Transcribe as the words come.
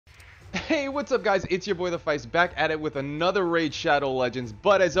Hey, what's up guys? It's your boy the Fice back at it with another Raid Shadow Legends.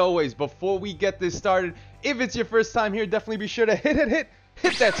 But as always, before we get this started, if it's your first time here, definitely be sure to hit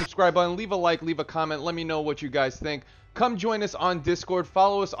that subscribe button, leave a like, leave a comment, let me know what you guys think. Come join us on Discord,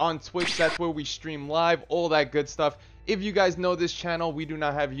 follow us on Twitch, that's where we stream live, all that good stuff. If you guys know this channel, we do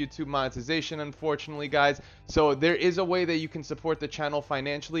not have YouTube monetization, unfortunately, guys. So there is a way that you can support the channel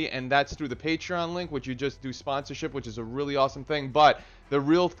financially, and that's through the Patreon link, which you just do sponsorship, which is a really awesome thing. But the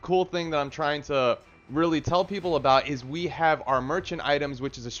real cool thing that I'm trying to really tell people about is we have our merchant items,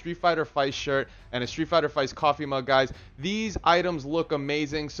 which is a Street Fighter Fice shirt and a Street Fighter Fice coffee mug, guys. These items look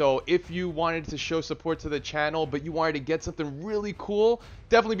amazing, so if you wanted to show support to the channel but you wanted to get something really cool,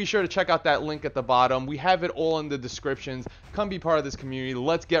 definitely be sure to check out that link at the bottom. We have it all in the descriptions. Come be part of this community.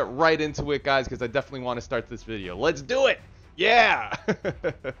 Let's get right into it, guys, because I definitely want to start this video. Let's do it. Yeah.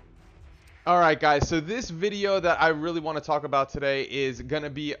 Alright guys, so this video that I really want to talk about today is going to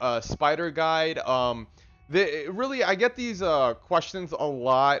be a Spider guide. Really, I get these questions a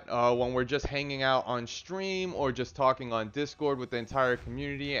lot when we're just hanging out on stream or just talking on Discord with the entire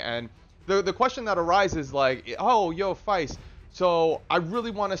community. And the question that arises like, oh, yo, Fice, so I really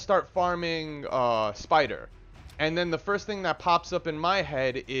want to start farming Spider. And then the first thing that pops up in my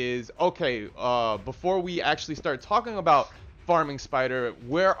head is, okay, before we actually start talking about farming Spider,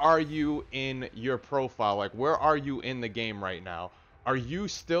 where are you in your profile? Like, where are you in the game right now? Are you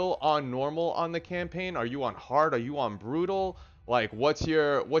still on normal on the campaign? Are you on hard? Are you on brutal? Like, what's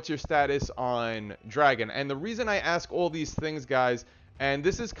your status on dragon? And the reason I ask all these things, guys, and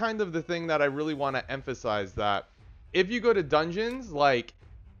this is kind of the thing that I really want to emphasize, that if you go to dungeons, like,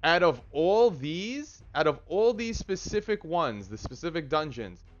 out of all these specific ones, the specific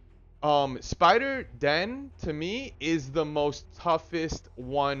dungeons, Spider Den, to me, is the most toughest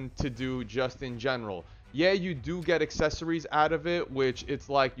one to do just in general. Yeah, you do get accessories out of it, which it's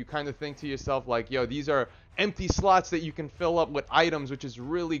like you kind of think to yourself like, yo, these are empty slots that you can fill up with items, which is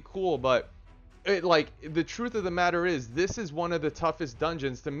really cool. But like, the truth of the matter is, this is one of the toughest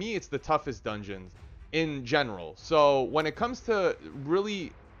dungeons. To me, it's the toughest dungeons in general. So when it comes to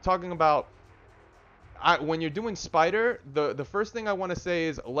really talking about when you're doing Spider, the first thing I want to say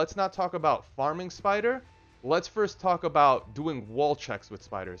is, let's not talk about farming Spider. Let's first talk about doing wall checks with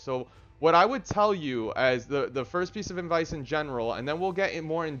Spider. So what I would tell you as the first piece of advice in general, and then we'll get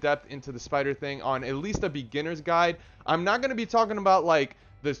more in depth into the Spider thing on at least a beginner's guide. I'm not going to be talking about like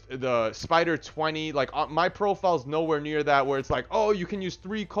the Spider 20. Like, my profile's nowhere near that, where it's like, oh, you can use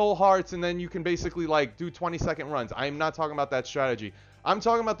 3 coal hearts and then you can basically like do 20-second runs. I'm not talking about that strategy. I'm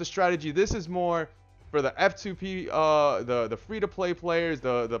talking about the strategy. This is more for the F2P, the free-to-play players,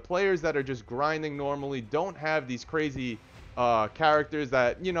 the players that are just grinding normally, don't have these crazy characters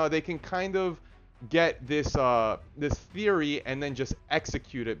that, you know, they can kind of get this this theory and then just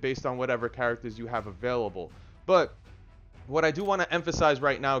execute it based on whatever characters you have available. But what I do want to emphasize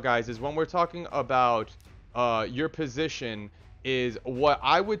right now, guys, is when we're talking about your position, is what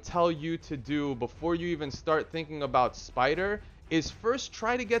I would tell you to do before you even start thinking about Spider is first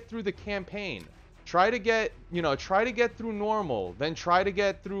try to get through the campaign. Try to get through normal, then try to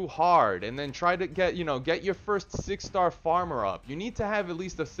get through hard, and then try to get, get your first 6-star farmer up. You need to have at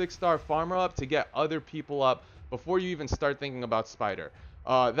least a 6-star farmer up to get other people up before you even start thinking about Spider.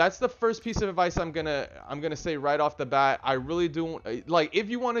 That's the first piece of advice I'm gonna say right off the bat. I really do like, if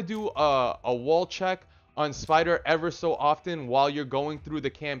you want to do a wall check on Spider ever so often while you're going through the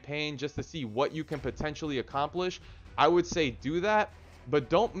campaign just to see what you can potentially accomplish, I would say do that.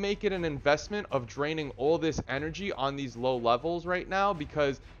 But don't make it an investment of draining all this energy on these low levels right now,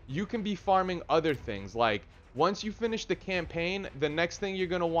 because you can be farming other things. Like, once you finish the campaign, the next thing you're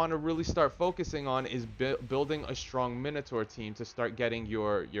going to want to really start focusing on is building a strong Minotaur team to start getting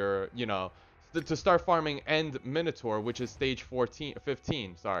to start farming End Minotaur, which is stage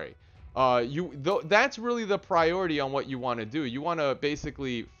 15, sorry. That's really the priority on what you want to do. You want to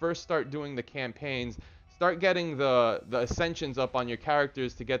basically first start doing the campaigns, start getting the ascensions up on your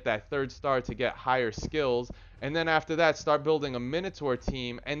characters to get that 3rd star, to get higher skills, and then after that start building a Minotaur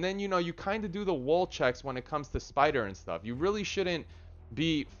team. And then, you kind of do the wall checks when it comes to Spider and stuff. You really shouldn't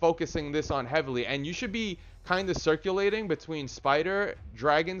be focusing this on heavily, and you should be kind of circulating between Spider,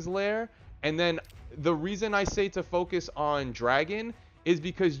 Dragon's Lair, and then the reason I say to focus on Dragon is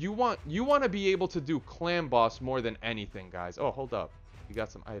because you want to be able to do Clan Boss more than anything, guys. Oh, hold up, you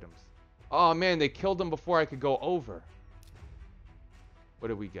got some items. Oh man, they killed him before I could go over. What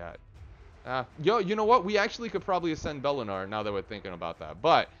do we got? Yo, you know what? We actually could probably ascend Belinar now that we're thinking about that.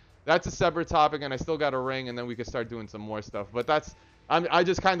 But that's a separate topic, and I still got a ring, and then we could start doing some more stuff. But that's I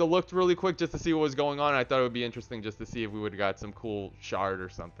just kind of looked really quick just to see what was going on. I thought it would be interesting just to see if we would have got some cool shard or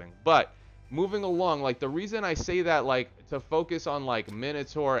something. But moving along, like the reason I say that, like to focus on like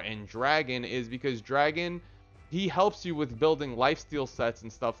Minotaur and Dragon, is because Dragon, he helps you with building lifesteal sets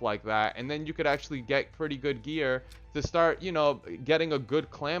and stuff like that, and then you could actually get pretty good gear to start, you know, getting a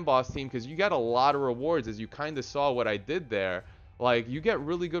good clan boss team, because you get a lot of rewards, as you kind of saw what I did there. Like, you get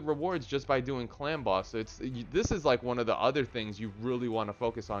really good rewards just by doing clan boss. So this is like one of the other things you really want to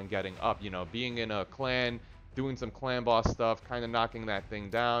focus on getting up, you know, being in a clan, doing some clan boss stuff, kind of knocking that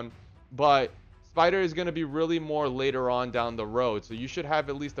thing down. But Spider is going to be really more later on down the road, so you should have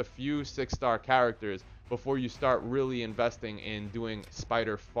at least a few 6-star characters before you start really investing in doing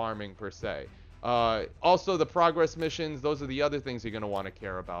Spider farming per se. Also, the progress missions, those are the other things you're going to want to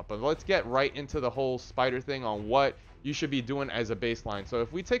care about. But let's get right into the whole Spider thing on what you should be doing as a baseline. So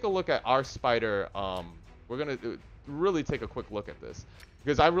if we take a look at our Spider, we're going to really take a quick look at this,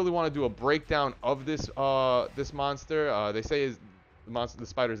 because I really want to do a breakdown of this this monster. They say the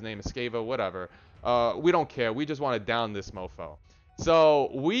Spider's name is Skavag, whatever. We don't care. We just want to down this mofo.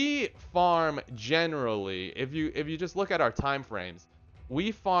 So we farm generally, if you just look at our time frames,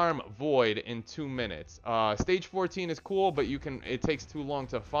 we farm Void in 2 minutes. Stage 14 is cool, but it takes too long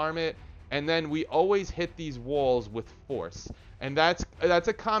to farm it. And then we always hit these walls with force. And that's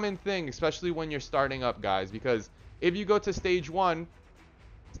a common thing, especially when you're starting up, guys, because if you go to stage 1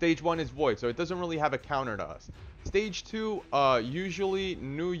 is Void, so it doesn't really have a counter to us. Stage 2, usually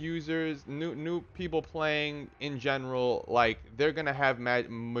new users, new people playing in general, like they're gonna have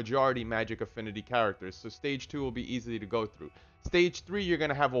majority magic affinity characters, so stage 2 will be easy to go through. Stage 3, you're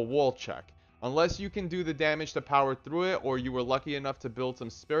gonna have a wall check. Unless you can do the damage to power through it, or you were lucky enough to build some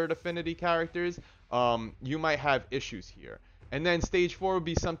spirit affinity characters, you might have issues here. And then stage 4 would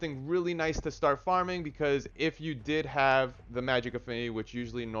be something really nice to start farming, because if you did have the magic affinity, which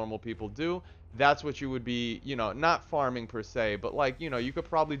usually normal people do, that's what you would be, you know, not farming per se, but like, you know, you could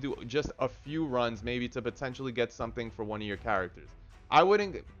probably do just a few runs maybe to potentially get something for one of your characters.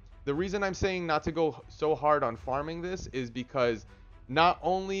 The reason I'm saying not to go so hard on farming this is because not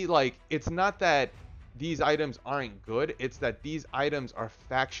only, like, it's not that these items aren't good, it's that these items are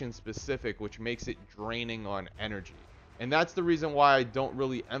faction specific, which makes it draining on energy. And that's the reason why I don't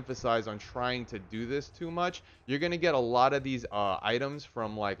really emphasize on trying to do this too much. You're going to get a lot of these items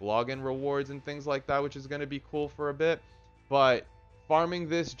from like login rewards and things like that, which is going to be cool for a bit. But farming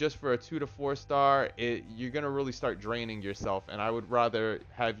this just for a 2 to 4 star, you're going to really start draining yourself. And I would rather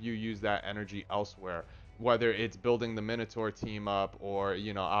have you use that energy elsewhere, whether it's building the Minotaur team up, or,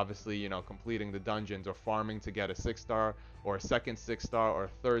 you know, obviously, you know, completing the dungeons, or farming to get a 6-star or a second 6-star or a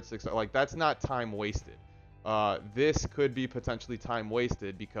third 6-star. Like, that's not time wasted. This could be potentially time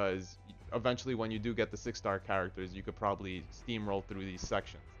wasted, because eventually when you do get the 6-star characters, you could probably steamroll through these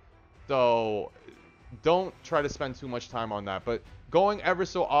sections. So don't try to spend too much time on that, but going ever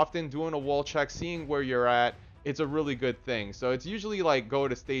so often, doing a wall check, seeing where you're at, it's a really good thing. So it's usually like go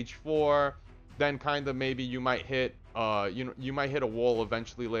to stage 4, then kind of maybe you might hit you might hit a wall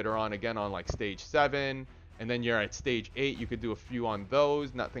eventually later on, again on like stage 7, and then you're at stage 8. You could do a few on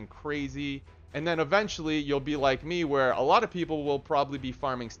those, nothing crazy. And then eventually you'll be like me, where a lot of people will probably be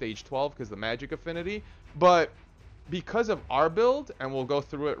farming stage 12 because the magic affinity. But because of our build, and we'll go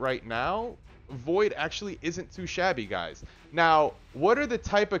through it right now, Void actually isn't too shabby, guys. Now, what are the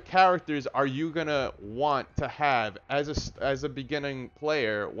type of characters are you gonna want to have as a beginning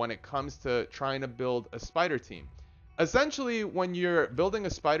player when it comes to trying to build a Spider team? Essentially, when you're building a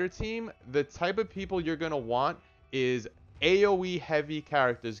Spider team, the type of people you're gonna want is AoE heavy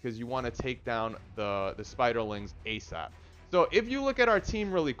characters, because you want to take down the Spiderlings ASAP. So if you look at our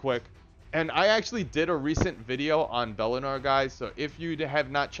team really quick, and I actually did a recent video on Bellinor, guys, so if you have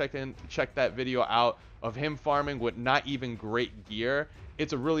not checked that video out of him farming with not even great gear,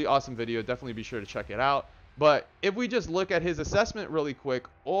 it's a really awesome video. Definitely be sure to check it out. But if we just look at his assessment really quick,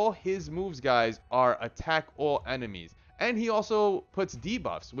 all his moves, guys, are attack all enemies, and he also puts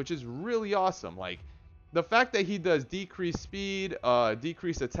debuffs, which is really awesome. Like, the fact that he does decreased speed,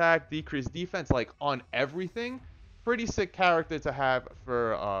 decreased attack, decreased defense, like on everything, pretty sick character to have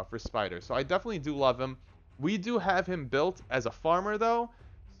for Spider. So I definitely do love him. We do have him built as a farmer though,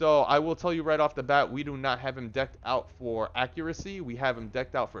 so I will tell you right off the bat, we do not have him decked out for accuracy. We have him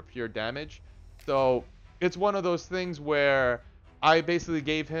decked out for pure damage. So it's one of those things where I basically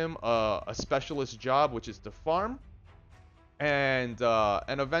gave him a specialist job, which is to farm. And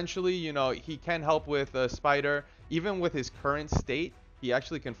eventually, you know, he can help with Spider. Even with his current state, he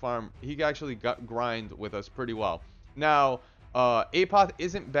actually can farm. He can actually grind with us pretty well. Now, Apoth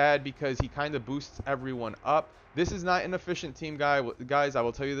isn't bad because he kind of boosts everyone up. This is not an efficient team, guys. I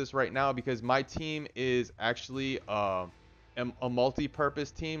will tell you this right now because my team is actually a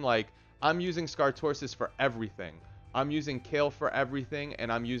multi-purpose team. Like, I'm using Scartorsis for everything. I'm using Kale for everything, and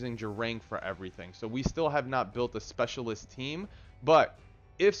I'm using Jarang for everything. So we still have not built a specialist team. But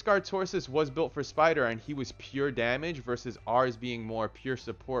if Scartorsis was built for Spider and he was pure damage versus ours being more pure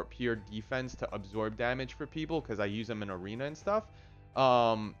support, pure defense to absorb damage for people, because I use him in arena and stuff,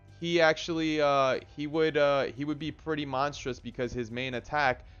 he actually he would be pretty monstrous because his main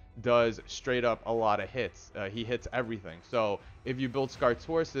attack does straight up a lot of hits. He hits everything. So if you build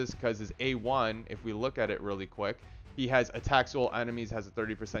Scartorsis, because his A1, if we look at it really quick, he has attacks all enemies, has a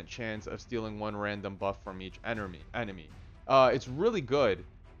 30% chance of stealing one random buff from each enemy. It's really good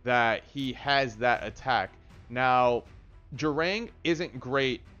that he has that attack. Now, Jarang isn't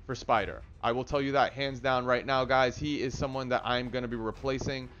great for Spider. I will tell you that hands down right now, guys. He is someone that I'm going to be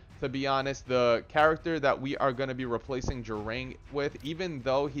replacing. To be honest, the character that we are going to be replacing Jarang with, even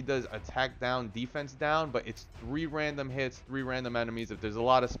though he does attack down, defense down, but it's 3 random hits, 3 random enemies. If there's a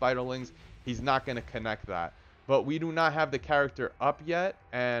lot of Spiderlings, he's not going to connect that. But we do not have the character up yet,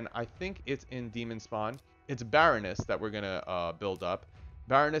 and I think it's in Demon Spawn. It's Baroness that we're going to build up.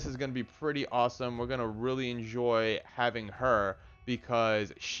 Baroness is going to be pretty awesome. We're going to really enjoy having her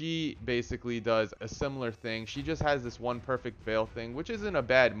because she basically does a similar thing. She just has this one perfect veil thing, which isn't a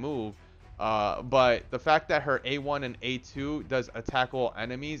bad move. But the fact that her A1 and A2 does attack all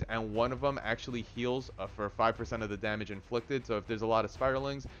enemies, and one of them actually heals for 5% of the damage inflicted. So if there's a lot of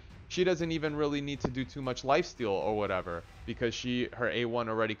Spiderlings, she doesn't even really need to do too much lifesteal or whatever because her A1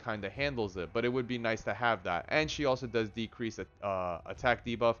 already kind of handles it. But it would be nice to have that. And she also does decrease attack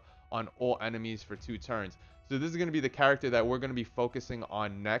debuff on all enemies for 2 turns. So this is going to be the character that we're going to be focusing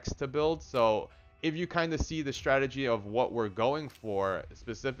on next to build. So if you kind of see the strategy of what we're going for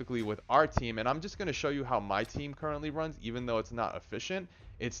specifically with our team, and I'm just going to show you how my team currently runs, even though it's not efficient,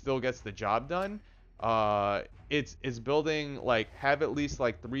 it still gets the job done. It's building, like, have at least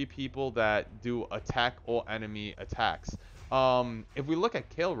like 3 people that do attack all enemy attacks. If we look at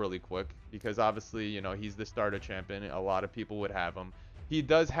Kale really quick, because obviously, you know, he's the starter champion, a lot of people would have him. He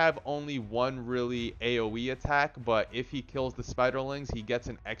does have only 1 really AoE attack, but if he kills the Spiderlings, he gets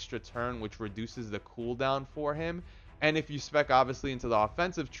an extra turn, which reduces the cooldown for him. And if you spec obviously into the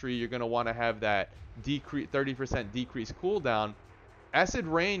offensive tree, you're going to want to have that 30% decrease cooldown. Acid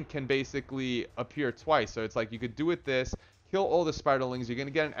Rain can basically appear twice. So it's like you could do it this, kill all the Spiderlings. You're going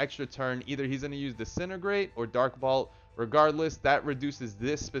to get an extra turn. Either he's going to use Disintegrate or Dark Bolt. Regardless, that reduces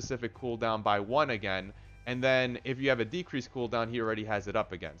this specific cooldown by 1 again. And then if you have a decreased cooldown, he already has it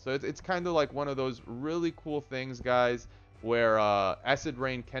up again. So it's kind of like one of those really cool things, guys, where Acid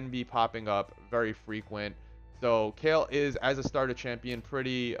Rain can be popping up very frequent. So Kale is, as a starter champion,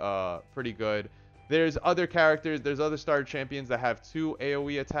 pretty good. There's other characters, there's other starter champions that have 2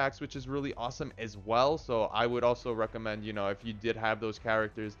 AoE attacks, which is really awesome as well. So I would also recommend, you know, if you did have those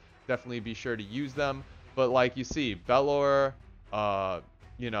characters, definitely be sure to use them. But like you see, Belor,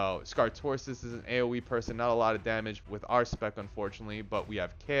 you know, Scartorsis is an AoE person, not a lot of damage with our spec, unfortunately. But we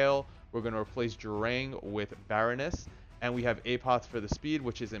have Kale, we're going to replace Jarang with Baroness. And we have Apoth for the speed,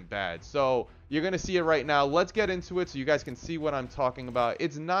 which isn't bad. So you're going to see it right now. Let's get into it so you guys can see what I'm talking about.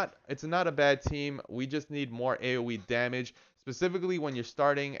 It's not a bad team. We just need more AoE damage. Specifically when you're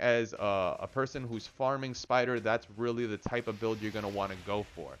starting as a person who's farming Spider, that's really the type of build you're going to want to go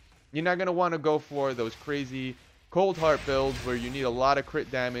for. You're not going to want to go for those crazy Cold Heart builds where you need a lot of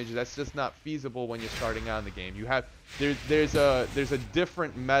crit damage. That's just not feasible when you're starting out in the game. You have there's a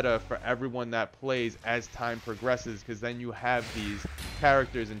different meta for everyone that plays as time progresses, because then you have these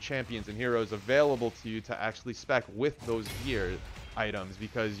characters and champions and heroes available to you to actually spec with those gear items,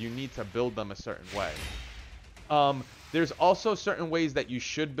 because you need to build them a certain way. There's also certain ways that you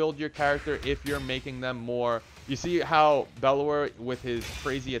should build your character if you're making them more. You see how Belor, with his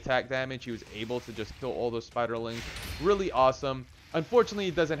crazy attack damage, he was able to just kill all those Spiderlings. Really awesome. Unfortunately,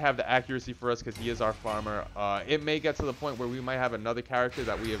 he doesn't have the accuracy for us because he is our farmer. It may get to the point where we might have another character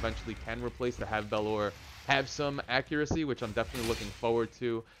that we eventually can replace to have Belor have some accuracy, which I'm definitely looking forward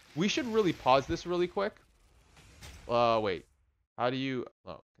to. We should really pause this really quick. Wait. How do you...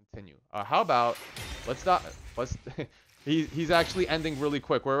 Oh, continue. How about... Let's not... Let's... He's actually ending really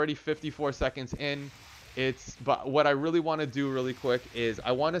quick. We're already 54 seconds in. But what I really want to do really quick is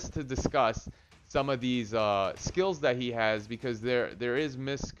I want us to discuss some of these skills that he has, because there is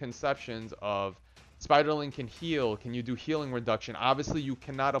misconceptions of Spiderling can heal. Can you do healing reduction? Obviously, you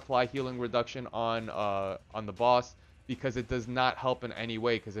cannot apply healing reduction on the boss because it does not help in any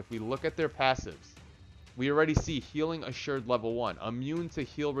way. Because if we look at their passives, We already see healing assured level 1, immune to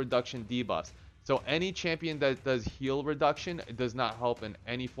heal reduction debuffs. So any champion that does heal reduction does not help in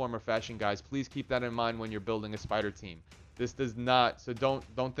any form or fashion, guys. Please keep that in mind when you're building a spider team. This does not, so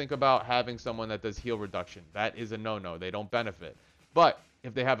don't think about having someone that does heal reduction. That is a no-no. They don't benefit. But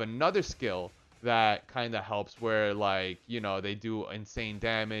if they have another skill that kind of helps, where, like, you know, they do insane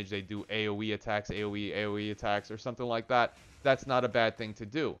damage, they do AoE attacks, AoE attacks, or something like that, that's not a bad thing to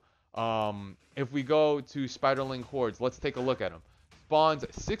do. If we go to Spiderling hordes, let's take a look at them. Spawns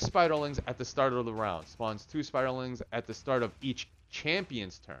 6 Spiderlings at the start of the round. Spawns 2 Spiderlings at the start of each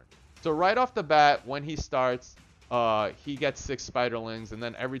champion's turn. So right off the bat, when he starts, he gets 6 Spiderlings, and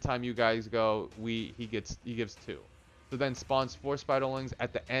then every time you guys go, he gives 2. So then spawns 4 Spiderlings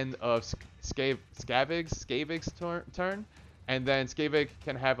at the end of Skavag's turn, and then Skavag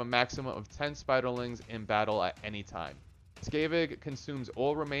can have a maximum of 10 Spiderlings in battle at any time. Skavag consumes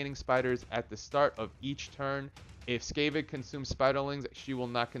all remaining spiders at the start of each turn. If Skavag consumes Spiderlings, she will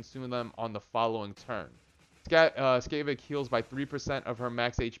not consume them on the following turn. Skavag heals by 3% of her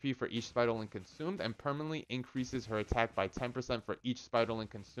max HP for each Spiderling consumed, and permanently increases her attack by 10% for each Spiderling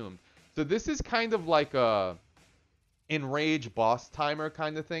consumed. So this is kind of like a enrage boss timer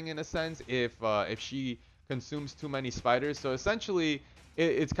kind of thing, in a sense, if she consumes too many spiders. So essentially,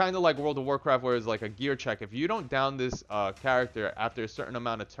 it's kind of like World of Warcraft, where it's like a gear check. If you don't down this character after a certain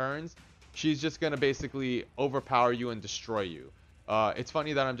amount of turns, she's just going to basically overpower you and destroy you. It's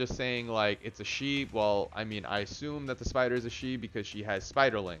funny that I'm just saying, like, it's a she. Well, I mean, I assume that the spider is a she because she has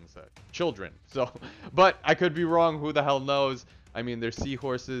spiderlings, children. So, but I could be wrong. Who the hell knows? I mean, there's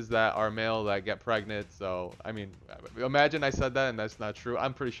seahorses that are male that get pregnant. So, I mean, imagine I said that and that's not true.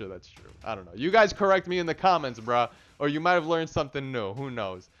 I'm pretty sure that's true. I don't know. You guys correct me in the comments, bruh. Or you might have learned something new. Who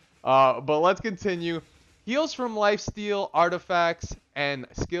knows? But let's continue. Heals from lifesteal, artifacts, and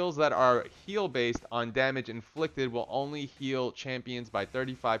skills that are heal based on damage inflicted will only heal champions by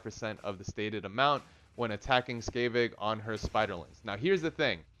 35% of the stated amount when attacking Skavag on her spiderlings. Now here's the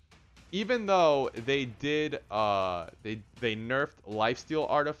thing. Even though they did they nerfed lifesteal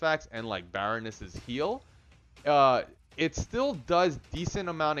artifacts and like Baroness's heal, it still does decent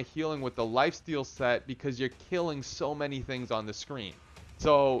amount of healing with the lifesteal set because you're killing so many things on the screen.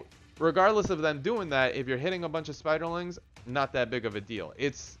 So regardless of them doing that, if you're hitting a bunch of spiderlings, not that big of a deal.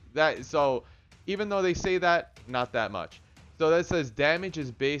 It's that, so even though they say that, not that much. So that says damage is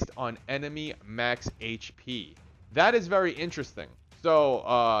based on enemy max HP. That is very interesting.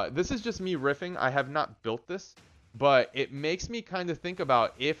 So this is just me riffing. I have not built this, but it makes me kind of think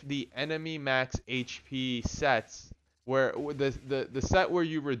about if the enemy max HP sets, where the set where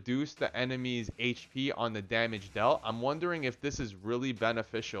you reduce the enemy's HP on the damage dealt, I'm wondering if this is really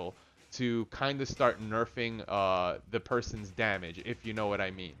beneficial to kind of start nerfing the person's damage, if you know what I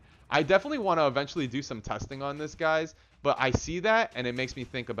mean. I definitely want to eventually do some testing on this, guys, but I see that and it makes me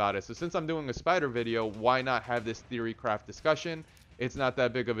think about it. So since I'm doing a spider video, why not have this theory craft discussion? It's not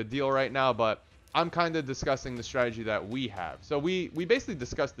that big of a deal right now, but I'm kind of discussing the strategy that we have. So we basically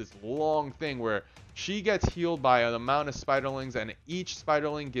discussed this long thing where she gets healed by an amount of spiderlings, and each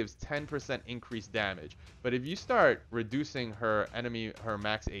spiderling gives 10% increased damage. But if you start reducing her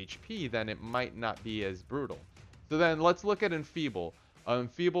max HP, then it might not be as brutal. So then let's look at Enfeeble.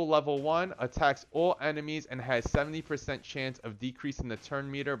 Enfeeble level 1 attacks all enemies and has 70% chance of decreasing the turn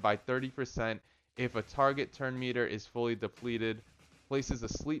meter by 30% if a target turn meter is fully depleted. Places a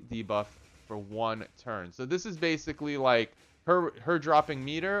sleep debuff for 1 turn. So this is basically like her dropping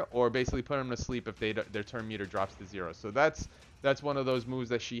meter, or basically putting them to sleep if their turn meter drops to 0. So that's one of those moves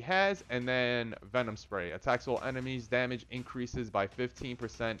that she has. And then Venom Spray attacks all enemies. Damage increases by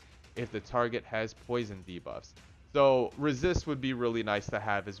 15% if the target has poison debuffs. So resist would be really nice to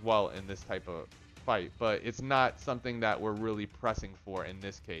have as well in this type of fight, but it's not something that we're really pressing for in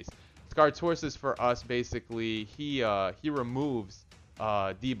this case. Scar Torsus for us, basically he removes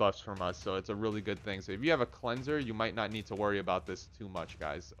debuffs from us, so it's a really good thing. So if you have a cleanser, you might not need to worry about this too much,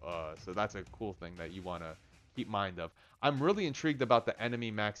 guys. So that's a cool thing that you want to keep mind of. I'm really intrigued about the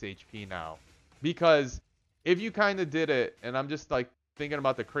enemy max HP now, because if you kind of did it, and I'm just like thinking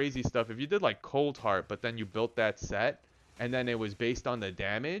about the crazy stuff, if you did like Cold Heart, but then you built that set and then it was based on the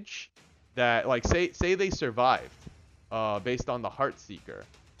damage that, like, say they survived based on the Heart Seeker,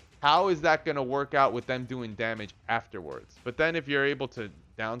 how is that going to work out with them doing damage afterwards? But then if you're able to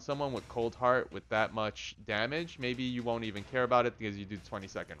down someone with Cold Heart with that much damage, maybe you won't even care about it because you do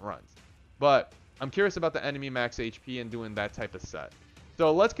 20-second runs. But I'm curious about the enemy max HP and doing that type of set.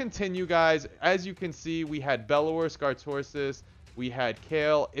 So let's continue, guys. As you can see, we had Bellower, Scar Torsus, we had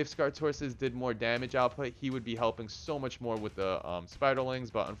Kale. If Scar Torsus did more damage output, he would be helping so much more with the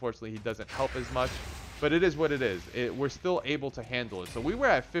Spiderlings, but unfortunately he doesn't help as much. But it is what it is. We're still able to handle it. So we were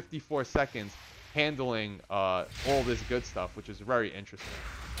at 54 seconds handling all this good stuff, which is very interesting.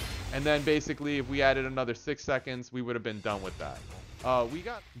 And then basically, if we added another 6 seconds, we would have been done with that.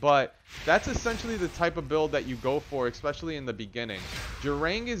 But that's essentially the type of build that you go for, especially in the beginning.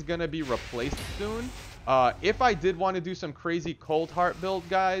 Durang is going to be replaced soon. If I did want to do some crazy Cold Heart build,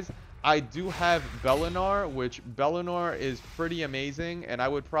 guys, I do have Bellinar, which Bellinar is pretty amazing, and I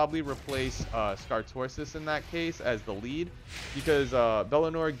would probably replace Skartorsis in that case as the lead, because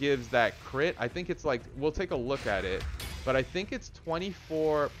Bellinar gives that crit. I think it's like, we'll take a look at it, but I think it's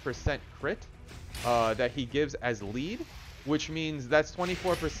 24% crit that he gives as lead, which means that's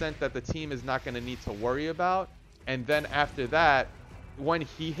 24% that the team is not going to need to worry about. And then after that, when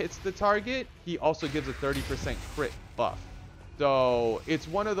he hits the target, he also gives a 30% crit buff. So it's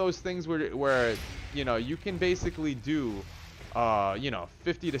one of those things where you know, you can basically do you know,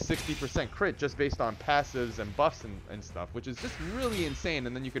 50 to 60% crit just based on passives and buffs and stuff, which is just really insane.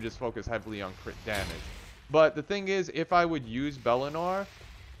 And then you could just focus heavily on crit damage. But the thing is, if I would use Bellinar,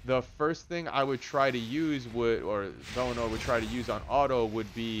 the first thing I would try to use Bellinar would try to use on auto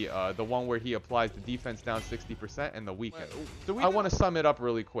would be the one where he applies the defense down 60% and the weaken. So I want to sum it up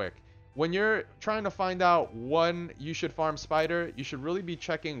really quick. When you're trying to find out when you should farm Spider, you should really be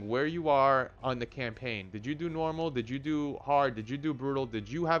checking where you are on the campaign. Did you do normal? Did you do hard? Did you do brutal? Do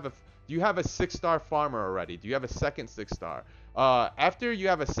you have a 6-star farmer already? Do you have a second 6-star? After you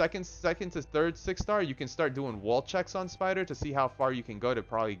have a second to third 6-star, you can start doing wall checks on Spider to see how far you can go to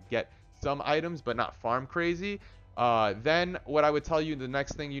probably get some items, but not farm crazy. Then what I would tell you, the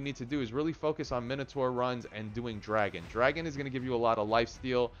next thing you need to do is really focus on Minotaur runs and doing Dragon. Dragon is going to give you a lot of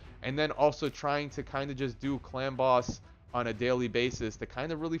lifesteal, and then also trying to kind of just do Clan Boss on a daily basis to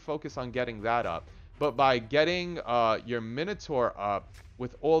kind of really focus on getting that up. But by getting your Minotaur up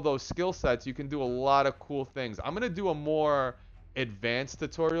with all those skill sets, you can do a lot of cool things. I'm going to do a more advanced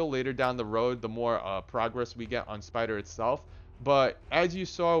tutorial later down the road, the more progress we get on Spider itself. But as you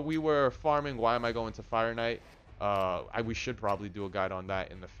saw, we were farming Why Am I Going to Fire Knight? We should probably do a guide on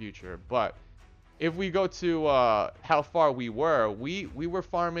that in the future. But if we go to how far we were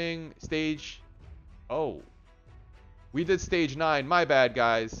farming stage... Oh. We did stage 9. My bad,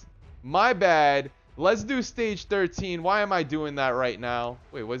 guys. My bad. Let's do stage 13. Why am I doing that right now?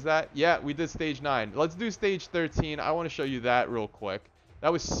 Wait, was that? Yeah, we did stage 9. Let's do stage 13. I want to show you that real quick.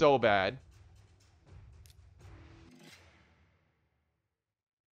 That was so bad.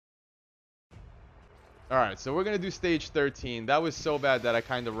 Alright, so we're going to do stage 13. That was so bad that I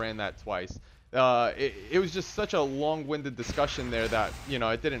kind of ran that twice. It was just such a long-winded discussion there that, you know,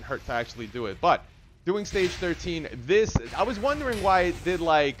 it didn't hurt to actually do it. But doing stage 13, I was wondering why it did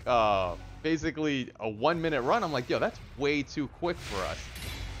like basically a 1-minute run. I'm like, yo, that's way too quick for us.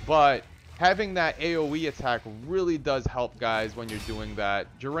 But having that AoE attack really does help, guys, when you're doing that.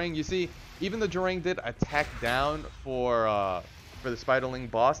 Durang, you see, even though Durang did attack down for the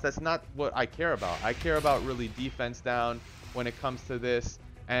Spiderling boss, that's not what I care about. I care about really defense down when it comes to this.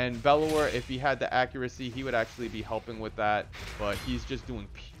 And Bellinar, if he had the accuracy, he would actually be helping with that. But he's just doing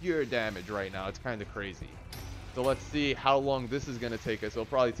pure damage right now. It's kind of crazy. So let's see how long this is going to take us. It'll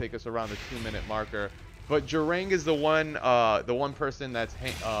probably take us around the 2-minute marker. But Durang is the one person that's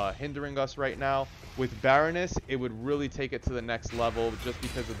hindering us right now. With Baroness, it would really take it to the next level just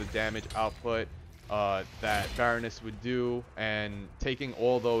because of the damage output that Baroness would do, and taking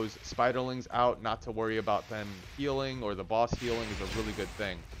all those Spiderlings out, not to worry about them healing or the boss healing, is a really good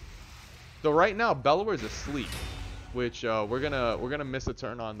thing. So right now Bellinar is asleep, which we're gonna miss a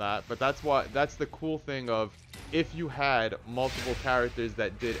turn on that. But that's the cool thing of, if you had multiple characters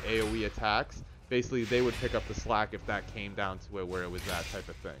that did AoE attacks, basically they would pick up the slack if that came down to it, where it was that type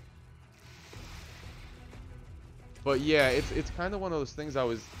of thing. But yeah, it's kind of one of those things.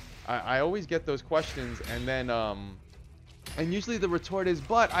 I always get those questions, and then and usually the retort is,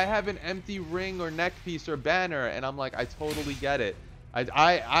 but I have an empty ring or neck piece or banner, and I'm like, I totally get it.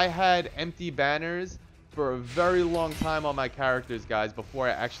 I had empty banners for a very long time on my characters, guys, before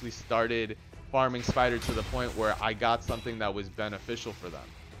I actually started farming Spider to the point where I got something that was beneficial for them.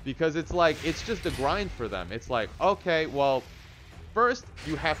 Because it's like, it's just a grind for them. It's like, okay, well, first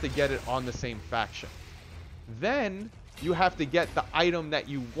you have to get it on the same faction. Then you have to get the item that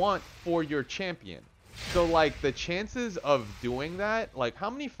you want for your champion. So like the chances of doing that, like how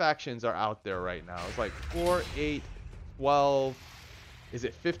many factions are out there right now? It's like 4, 8, 12, is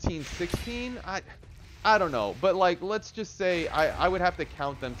it 15, 16? I don't know, but like, let's just say I would have to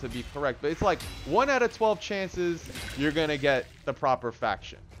count them to be correct, but it's like 1 out of 12 chances you're gonna get the proper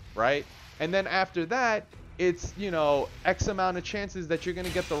faction, right? And then after that, it's, you know, X amount of chances that you're going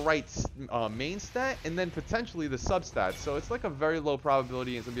to get the right main stat and then potentially the substats. So it's like a very low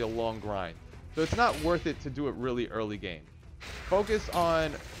probability. It's going to be a long grind. So it's not worth it to do it really early game. Focus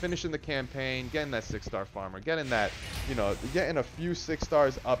on finishing the campaign, getting that 6-star farmer, getting that, you know, getting a few 6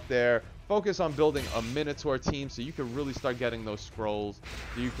 stars up there. Focus on building a Minotaur team so you can really start getting those scrolls.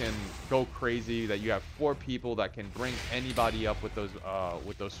 So you can go crazy, that you have 4 people that can bring anybody up with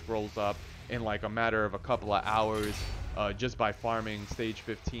those scrolls up in like a matter of a couple of hours, just by farming stage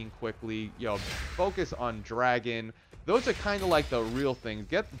 15 quickly. You know, focus on dragon. Those are kind of like the real things.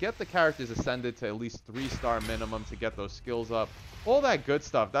 Get the characters ascended to at least 3-star minimum to get those skills up. All that good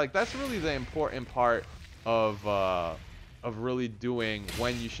stuff. That's really the important part of really doing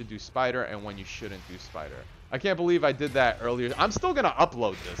when you should do Spider and when you shouldn't do Spider. I can't believe I did that earlier. I'm still gonna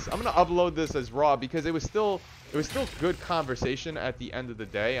upload this. I'm gonna upload this as raw because it was still good conversation at the end of the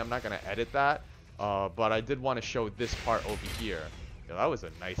day. I'm not gonna edit that, but I did want to show this part over here. Yeah, that was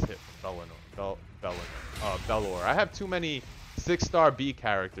a nice hit for Belor. I have too many 6-star B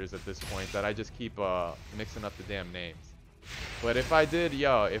characters at this point that I just keep mixing up the damn names. But if I did,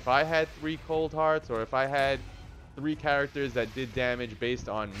 if I had 3 cold hearts, or if I had 3 characters that did damage based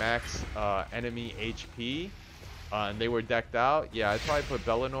on max enemy HP, and they were decked out, yeah, I'd probably put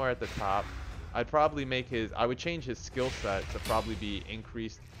Bellinor at the top. I'd probably I would change his skill set to probably be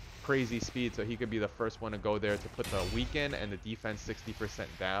increased crazy speed, so he could be the first one to go there to put the weaken and the defense 60%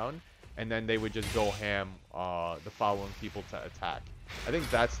 down, and then they would just go ham the following people to attack. I think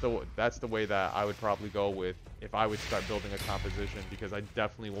that's the way that I would probably go with if I would start building a composition, because I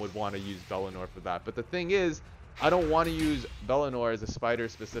definitely would want to use Bellinor for that. But the thing is, I don't want to use Bellinor as a Spider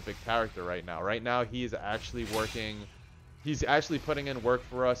specific character right now. Right now he's actually putting in work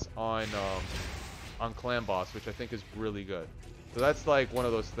for us on Clan Boss, which I think is really good. So that's like one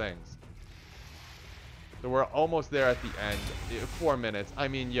of those things. So we're almost there at the end. 4 minutes. I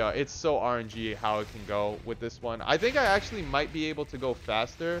mean, yeah, it's so RNG how it can go with this one. I think I actually might be able to go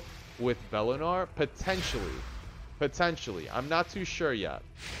faster with Bellinor, potentially. I'm not too sure yet.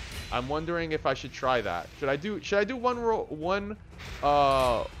 I'm wondering if I should try that. Should I do one run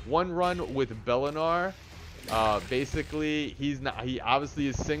with Bellinor? Basically, he obviously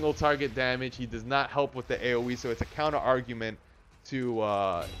is single target damage. He does not help with the AoE, so it's a counter argument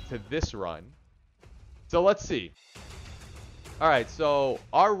to this run. So let's see. All right, so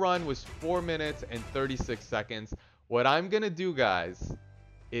our run was 4 minutes and 36 seconds. What I'm gonna do, guys,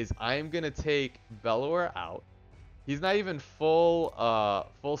 is I'm gonna take Belor out. He's not even full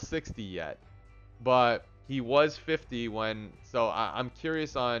 60 yet, but he was 50 when. So I'm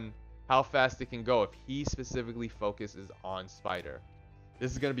curious on how fast it can go if he specifically focuses on Spider.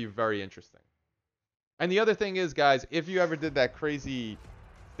 This is gonna be very interesting. And the other thing is, guys, if you ever did that crazy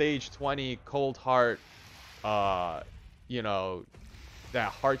stage 20 cold heart, you know,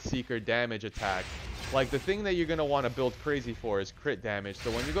 that Heartseeker damage attack, like the thing that you're going to want to build crazy for is crit damage. So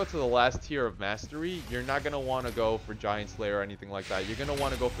when you go to the last tier of mastery, you're not going to want to go for Giant Slayer or anything like that. You're going to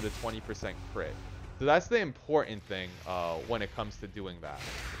want to go for the 20% crit. So that's the important thing when it comes to doing that.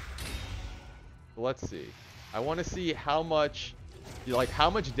 So let's see. I want to see how much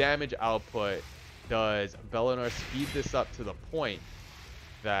damage output does Bellinor speed this up to the point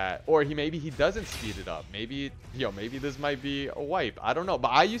that, or maybe he doesn't speed it up. Maybe, maybe this might be a wipe. I don't know. But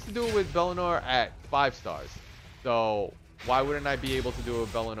I used to do it with Bellinor at 5 stars. So why wouldn't I be able to do it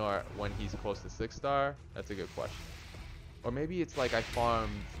with Bellinor when he's close to 6-star? That's a good question. Or maybe it's like I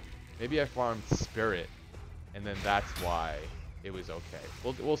farmed Spirit, and then that's why it was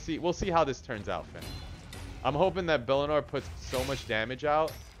okay. We'll see. We'll see how this turns out, Finn. I'm hoping that Bellinor puts so much damage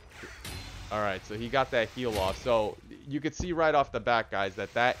out. All right, so he got that heal off. So you could see right off the bat, guys,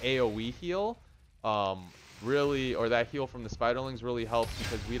 that AoE heal really, or that heal from the Spiderlings really helps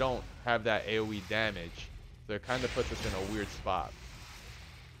because we don't have that AoE damage. So it kind of puts us in a weird spot.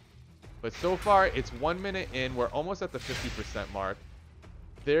 But so far, it's 1 minute in. We're almost at the 50% mark.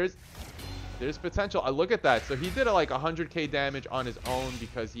 There's potential. Look at that. So he did like 100k damage on his own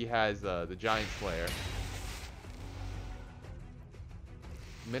because he has the Giant Slayer.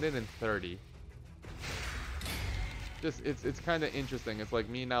 Minute and 30. Just it's kind of interesting. It's like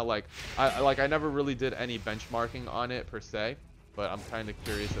me now, like I never really did any benchmarking on it per se, but I'm kind of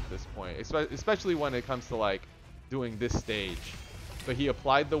curious at this point, especially when it comes to like doing this stage. So he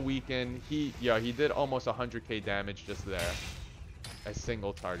applied the weaken. He did almost 100k damage just there, a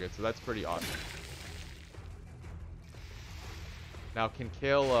single target. So that's pretty awesome. Now can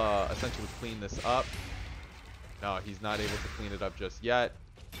Kale essentially clean this up? No, he's not able to clean it up just yet.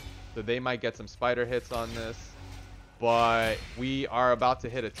 So they might get some Spider hits on this. but we are about to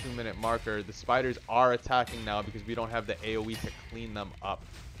hit a 2-minute marker. The spiders are attacking now because we don't have the AoE to clean them up.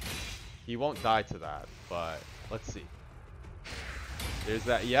 He won't die to that, but let's see. There's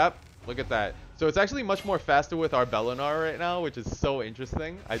that. Yep, look at that. So it's actually much more faster with our Bellinar right now, which is so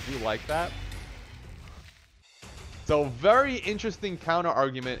interesting. I do like that. So very interesting counter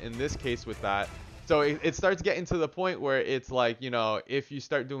argument in this case with that. So it starts getting to the point where it's like, you know, if you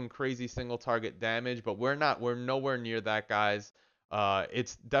start doing crazy single target damage, but we're nowhere near that, guys.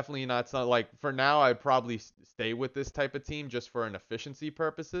 It's definitely not like, for now, I'd probably stay with this type of team just for an efficiency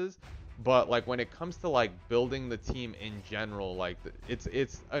purposes. But like when it comes to like building the team in general, like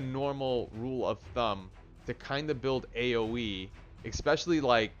it's a normal rule of thumb to kind of build AoE, especially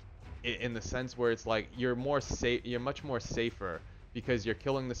like in the sense where it's like you're much more safer because you're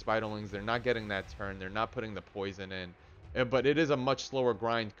killing the spiderlings. They're not getting that turn. They're not putting the poison in. But it is a much slower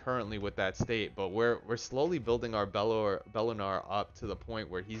grind currently with that state. But we're slowly building our Bellinar up to the point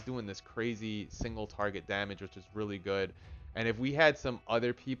where he's doing this crazy single target damage, which is really good. And if we had some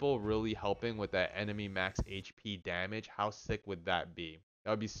other people really helping with that enemy max HP damage, how sick would that be?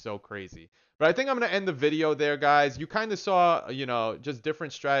 That would be so crazy. But I think I'm going to end the video there, guys. You kind of saw, you know, just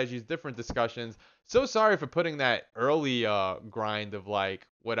different strategies, different discussions. So sorry for putting that early grind of like,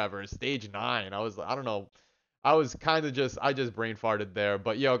 whatever, stage 9. I don't know. I just brain farted there.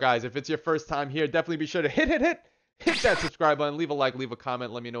 But yo, guys, if it's your first time here, definitely be sure to hit that subscribe button, leave a like, leave a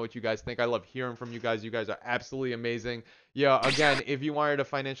comment, let me know what you guys think. I love hearing from you guys. You guys are absolutely amazing. Yeah, again, if you wanted to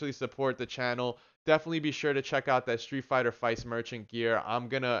financially support the channel, definitely be sure to check out that Street Fighter Fice merchant gear.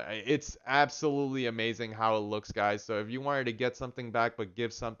 It's absolutely amazing how it looks, guys. So if you wanted to get something back but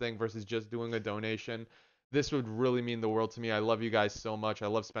give something versus just doing a donation, this would really mean the world to me. I love you guys so much. I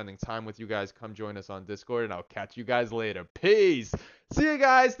love spending time with you guys. Come join us on Discord, and I'll catch you guys later. Peace. See you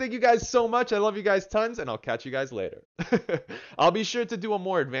guys. Thank you guys so much. I love you guys tons, and I'll catch you guys later. I'll be sure to do a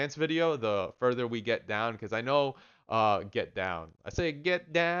more advanced video the further we get down, because I know get down. I say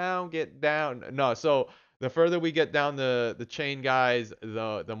get down, get down. No, so the further we get down the chain, guys,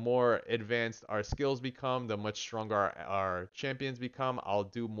 the more advanced our skills become, the much stronger our champions become. I'll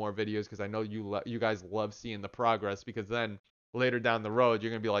do more videos because I know you guys love seeing the progress, because then later down the road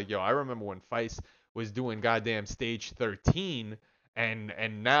you're gonna be like, yo, I remember when Fice was doing goddamn stage 13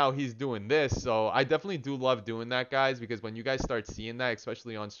 and now he's doing this. So I definitely do love doing that, guys, because when you guys start seeing that,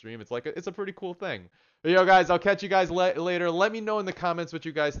 especially on stream, it's like it's a pretty cool thing. But yo, guys, I'll catch you guys later. Let me know in the comments what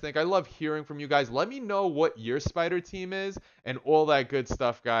you guys think. I love hearing from you guys. Let me know what your spider team is and all that good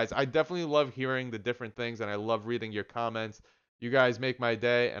stuff, guys. I definitely love hearing the different things, and I love reading your comments. You guys make my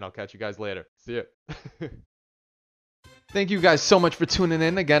day, and I'll catch you guys later. See ya. Thank you guys so much for tuning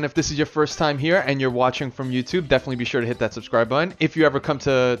in. Again, if this is your first time here and you're watching from YouTube, definitely be sure to hit that subscribe button. If you ever come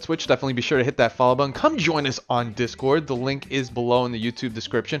to Twitch, definitely be sure to hit that follow button. Come join us on Discord. The link is below in the YouTube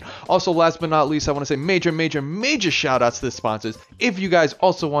description. Also, last but not least, I want to say major shout outs to the sponsors. If you guys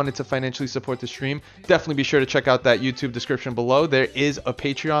also wanted to financially support the stream, definitely be sure to check out that YouTube description below. There is a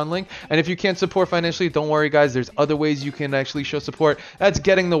Patreon link. And if you can't support financially, don't worry, guys. There's other ways you can actually show support. That's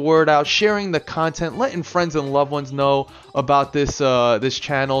getting the word out, sharing the content, letting friends and loved ones know about this this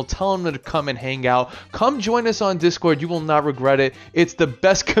channel. Tell them to come and hang out. Come join us on Discord. You will not regret it. It's the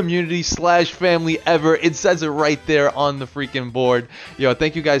best community / family ever. It says it right there on the freaking board. Yo,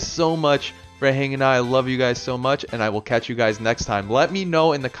 thank you guys so much for hanging out. I love you guys so much, and I will catch you guys next time. Let me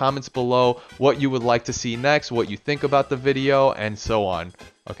know in the comments below what you would like to see next, what you think about the video, and so on.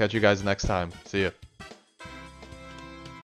 I'll catch you guys next time. See ya.